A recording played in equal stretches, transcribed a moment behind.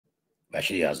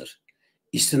Vəkil yazır.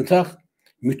 İstintaq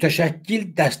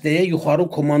mütəşəkkil dəstəyə yuxarı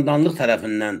komandanlıq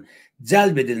tərəfindən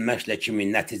cəlb edilməklə kimi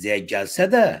nəticəyə gəlsə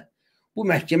də, bu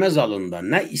məhkəmə zalında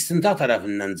nə istintaq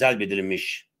tərəfindən cəlb edilmiş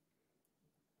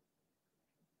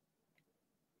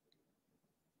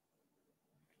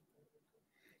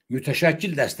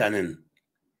mütəşəkkil dəstənin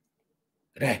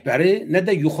rəhbəri, nə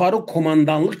də yuxarı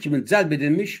komandanlıq kimi cəlb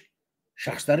edilmiş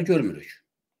şəxsləri görmürük.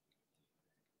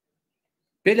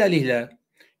 Beləliklə,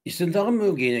 istintaqın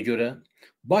mövqeyinə görə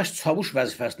baş çavuş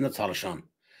vəzifəsində çalışan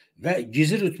və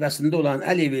gizli rütbəsində olan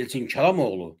Əliyev Elçin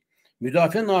Kəlamoğlu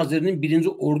Müdafiə Nazirinin 1-ci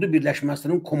Ordu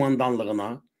birləşməsinin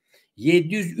komandanlığına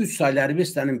 703 saylı hərbi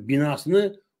hissənin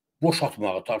binasını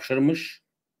boşaltmağı tapşırmış,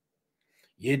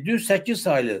 708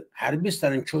 saylı hərbi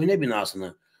hissənin köhnə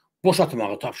binasını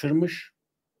boşaltmağı tapşırmış,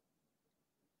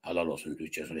 halal olsun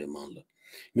Türkiyə Süleymanlı,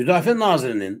 Müdafiə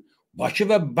Nazirinin Bakı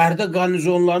və Bərdə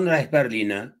qarnizonlarının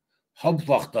rəhbərliyinə,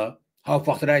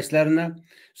 Hab-vaxt rəislərinə,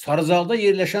 Sarızalda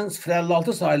yerləşən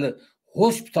 056 saylı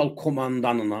hospital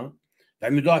komandanına və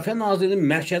Müdafiə Nazirinin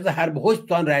Mərkəzi Hərbi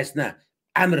Hospitalın rəisinə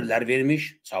əmrlər vermiş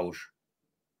çavuş.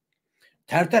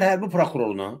 Tərtər hərbi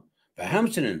prokurorluğuna və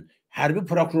həmçinin hərbi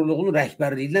prokurorluğunun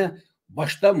rəhbərliyinə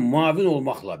başda müavin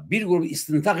olmaqla bir qrup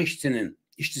istintaq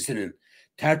işçisinin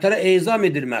tərtərə ezam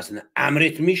edilməsini əmr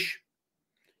etmiş,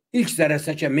 İlk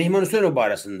zərərçəkən Mehman Hüseynov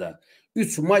barəsində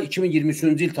 3 may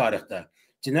 2023-cü il tarixdə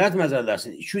Cinayət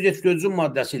Məcəlləsinin 274-cü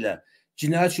maddəsi ilə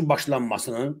cinayət işi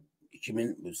başlanmasını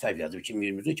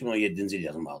 2017-ci il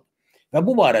yazmalıdır. Və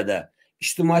bu barədə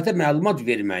ictimaiyyətə məlumat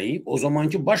verməyi o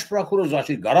zamanki baş prokuror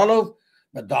Zakir Qaralov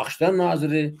və Daxiliyyə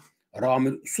Naziri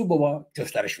Ramil Üslubova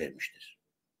göstəriş vermişdir.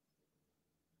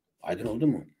 Aydın oldu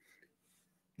mu?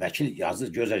 Vəkil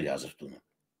yazır, gözəl yazır bunu.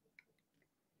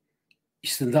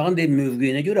 İstintaqın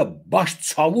mövqeyinə görə baş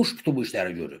çavuş bütün bu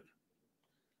işləri görüb.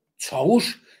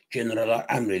 Çavuş generalar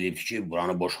əmr edib ki,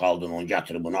 buranı boşaldın, onu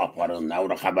gətirin, bunu aparın, nə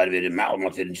ora xəbər verin,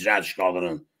 məlumat verin, cinayət işi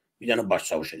qaldırın. Bir dənə baş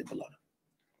çavuş edib bunları.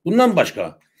 Bundan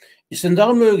başqa,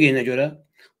 istintaqın mövqeyinə görə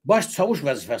baş çavuş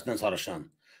vəzifəsindən çalışan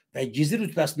və gizli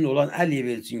rütbəsində olan Əliyev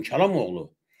Elçin Kəlamoğlu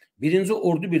 1-ci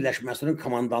Ordu birləşməsinin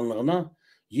komandanlığına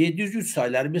 703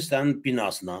 saylı hərbi hissənin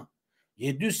binasına,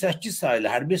 708 saylı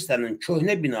hərbi hissənin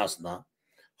köhnə binasına,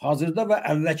 hazırda və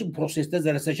əvvəlki prosesdə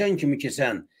zərərçəkən kimi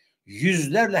keçən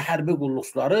yüzlərlə hərbi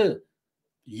qulluqçuları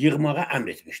yığmağa əmr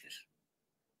etmişdir.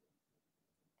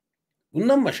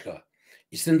 Bundan başqa,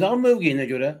 istintaqın mövqeyinə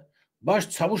görə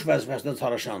baş çavuş vəzifəsində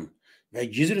çalışan və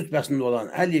gizli rütbəsində olan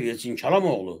Əliyev Elçin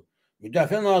Kəlamoğlu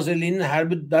Müdafiə Nazirliyinin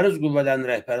hərbi dəruz qüvvələrinin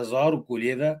rəhbəri Zahir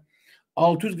Quliyevə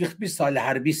 641 saylı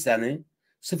hərbi hissəni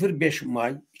 05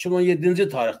 may 2017-ci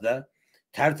tarixdə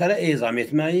tərtərə ezam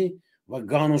etməyi və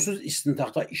qanunsuz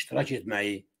istintaqda iştirak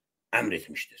etməyi əmr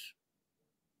etmişdir.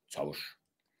 Çavuş.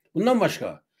 Bundan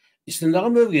başqa,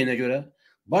 istintaqın mövqeyinə görə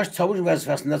baş çavuş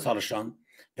vəzifəsində çalışan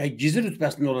və gizli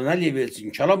rütbəsində olan Əliyev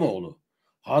Elçin Kəlamoğlu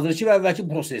hazırki və əvvəlki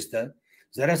prosesdə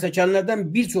zərərçəkənlərdən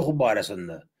bir çoxu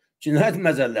barəsində Cinayət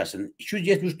Məcəlləsinin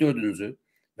 274-cü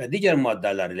və digər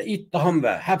maddələri ilə ittiham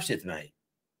və həbs etməyi,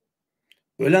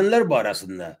 ölənlər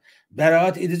barəsində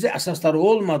bəraət edici əsasları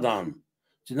olmadan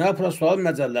Cinayət Prosessual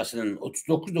Məcəlləsinin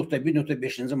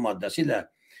 39.1.5-ci maddəsi ilə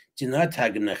cinayət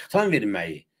təqibinə xitam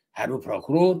verməyi hərbi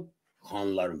prokuror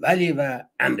Xanlar Vəliyevə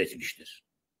əmr etmişdir.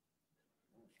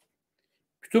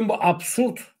 Bütün bu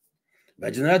absurd və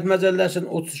Cinayət Məcəlləsinin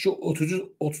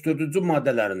 32-34-cü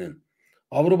maddələrinin,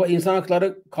 Avropa İnsan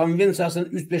Haqları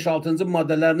Konvensiyasının 356-cı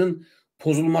maddələrinin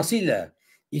pozulması ilə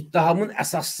ittihamın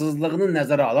əsassızlığını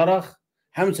nəzərə alaraq,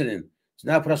 həmçinin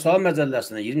Cinayət Prosessual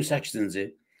Məcəlləsinin 28-ci,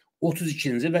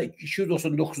 32-ci və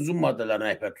 299-cu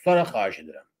maddələrini əhbər tutaraq xahiş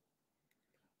edirəm.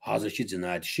 Hazırki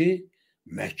cinayət işi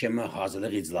məhkəmə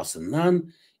hazırlıq iclasından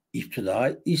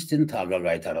ibtidai istintaqa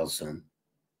qaytarılsın.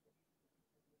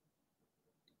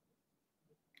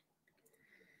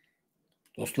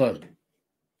 Dostlar,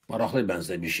 maraqlı mən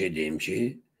sizə bir şey deyim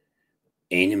ki,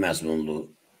 eyni məzmunlu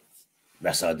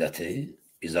vəsadəti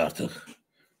biz artıq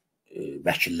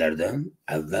vəkillərdən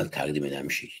əvvəl təqdim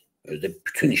eləmişik. Özdə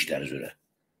bütün işlər üzrə.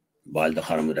 Validə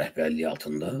xanımın rəhbərliyi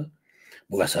altında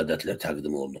bu vəsadətlər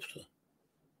təqdim olunubdur.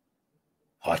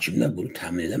 Hakimlər bunu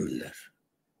təmin edəmirlər.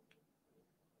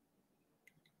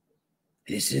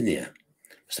 Bilirsiniz niyə?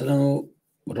 Məsələn, o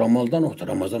Ramazan oxtu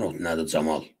nədir?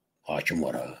 Camal hakim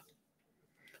var ha.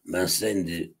 Mən sizə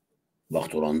indi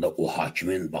vaxt olanda o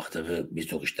hakimin baxdığı bir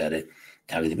çox işləri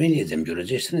təqdim edəcəm.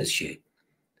 Görəcəksiniz ki,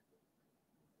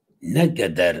 nə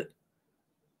qədər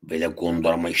belə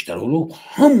qondarma işlər olub,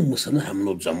 hamısını həmin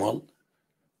o Camal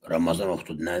Ramazan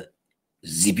oxtu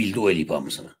zibildə o eləyib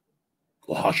hamısını.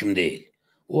 O hakim deyil.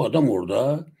 O adam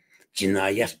orada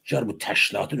cinayətkar bu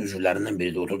təşkilatın üzvlərindən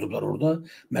biri də oturdublar orada.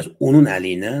 Məhz onun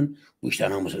əli ilə bu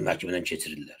işlərin hamısını məhkəmədən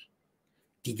keçirirlər.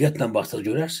 Diqqətlə baxsaq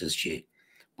görərsiniz ki,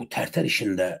 bu tərtər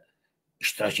işində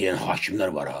iştirak edən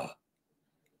hakimlər var ha.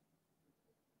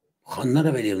 Xanlar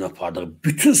Əvəliyevin apardığı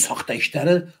bütün saxta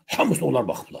işləri hamısı onlar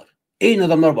baxıblar. Eyni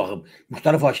adamlar baxıb,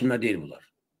 müxtəlif hakimlər deyil bunlar.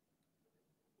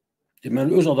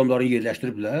 Deməli, öz adamlarını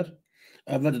yerləşdiriblər,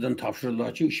 əvvəldən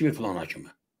tapşırırlar ki, işi ver filan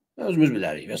hakimə. Özümüz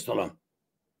bilərik, və salam.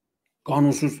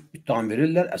 Qanunsuz ittiham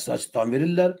verirlər, əsas ittiham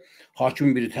verirlər,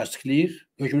 hakimin biri təsdiqləyir,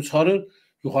 hökmü çıxarır,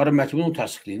 yuxarı məhkəmə onu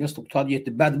təsdiqləyir. Və qurtar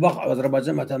yetdi, bədbaxt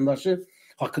Azərbaycan vətəndaşı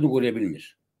haqqını qoruya bilmir.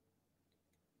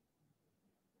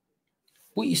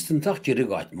 Bu istintaq geri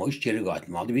qayıtma, iş geri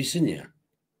qayıtmalıdır, bilsin niyə?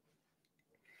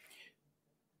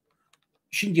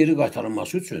 İşin geri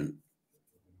qaytarılması üçün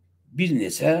bir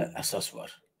neçə əsas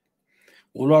var.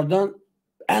 Onlardan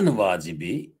ən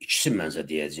vacibi, ikisi mənzə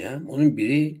deyəcəyəm, onun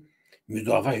biri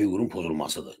müdafiə hüququnun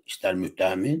pozulmasıdır. İstər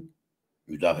müttəhimin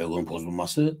müdafiə hüququnun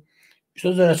pozulması,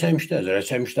 istər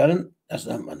zərərçəkmişlərin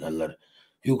əslən mənələr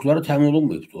hüquqları təmin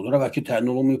olunmayıbdır. Onlara vəkil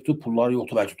təmin olunmayıbdır, pulları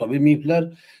yoxdur, vəkil tuta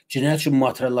bilməyiblər, cinayət üçün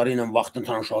materialları ilə vaxtını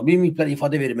tanış ola bilməyiblər,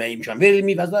 ifadə verməyə imkan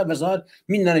verilməyib və s.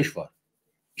 Minlərlə iş var.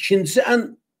 İkincisi ən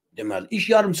deməli, iş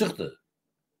yarımçıqdır.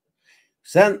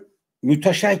 Sən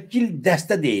mütəşəkkil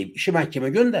dəstə deyib işi məhkəmə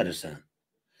göndərirsən,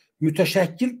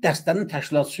 mütəşəkkil dəstənin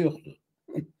təşkilatçısı yoxdur.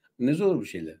 Ne zor bir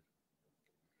şeylər.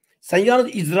 Sən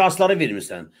yalnız icraçıları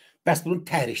vermirsən, bəs bunun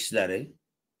təhrikçiləri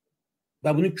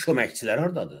və bunun köməkçiləri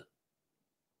haradadır?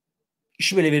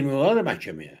 İşi belə vermiyorlar da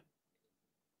məhkəməyə.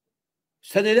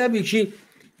 Sən elə bil ki,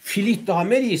 fili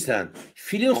ittiham edirsən,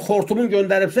 filin xortumunu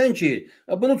göndəribsən ki,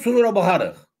 bunu sonra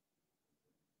baxarıq.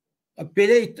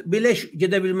 Belə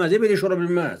gedə bilməz, belə iş ola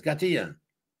bilməz, qətiyyən.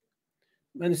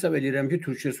 Mən hesab edirəm ki,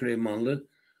 Türkiyə Süleymanlı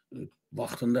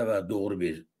vaxtında və doğru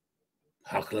bir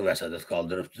haqlı vəsədət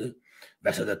qaldırıbdır,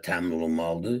 vəsədət təmin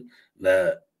olunmalıdır və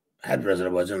hər bir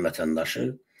Azərbaycan vətəndaşı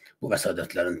bu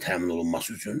vəsədətlərin təmin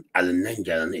olunması üçün əlindən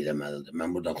gələni eləməlidir.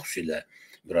 Mən buradan xüsusilə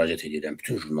müraciət edirəm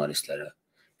bütün jurnalistlərə,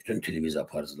 bütün televiziya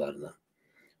aparıcılarına.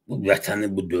 Bu vətəni,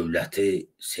 bu dövləti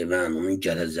sevən, onun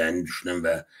gələcəyini düşünən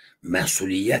və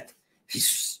məsuliyyət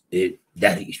hiss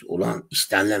olan,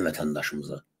 istənilən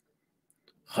vətəndaşımıza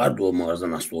harada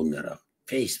olmağınızdan asılı olmayaraq,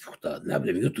 Facebookda, nə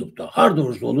bilim, YouTube'da, harada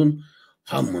olursa olun,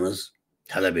 hamınız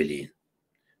tələb eləyin.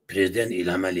 Prezident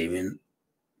İlham Əliyevin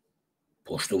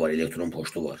poçtu var, elektron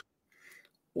poçtu var.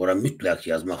 Ora mütləq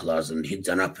yazmaq lazımdır ki,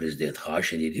 cənab prezident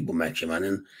xahiş edir bu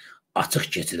məhkəmənin açıq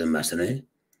keçirilməsini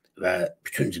və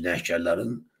bütün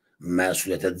cinayətkarların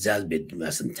məsuliyyətə cəlb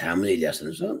edilməsini təmin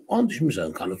edəsən, an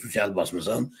düşmürsən, konstitusiya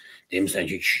basmısan, demirsən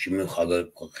ki, kişi kimi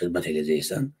xalqa xidmət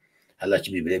edəcəksən, hələ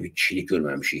ki, bir kişilik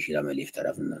görməmişik İlham Əliyev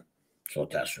tərəfindən. Çox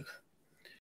təəssüf.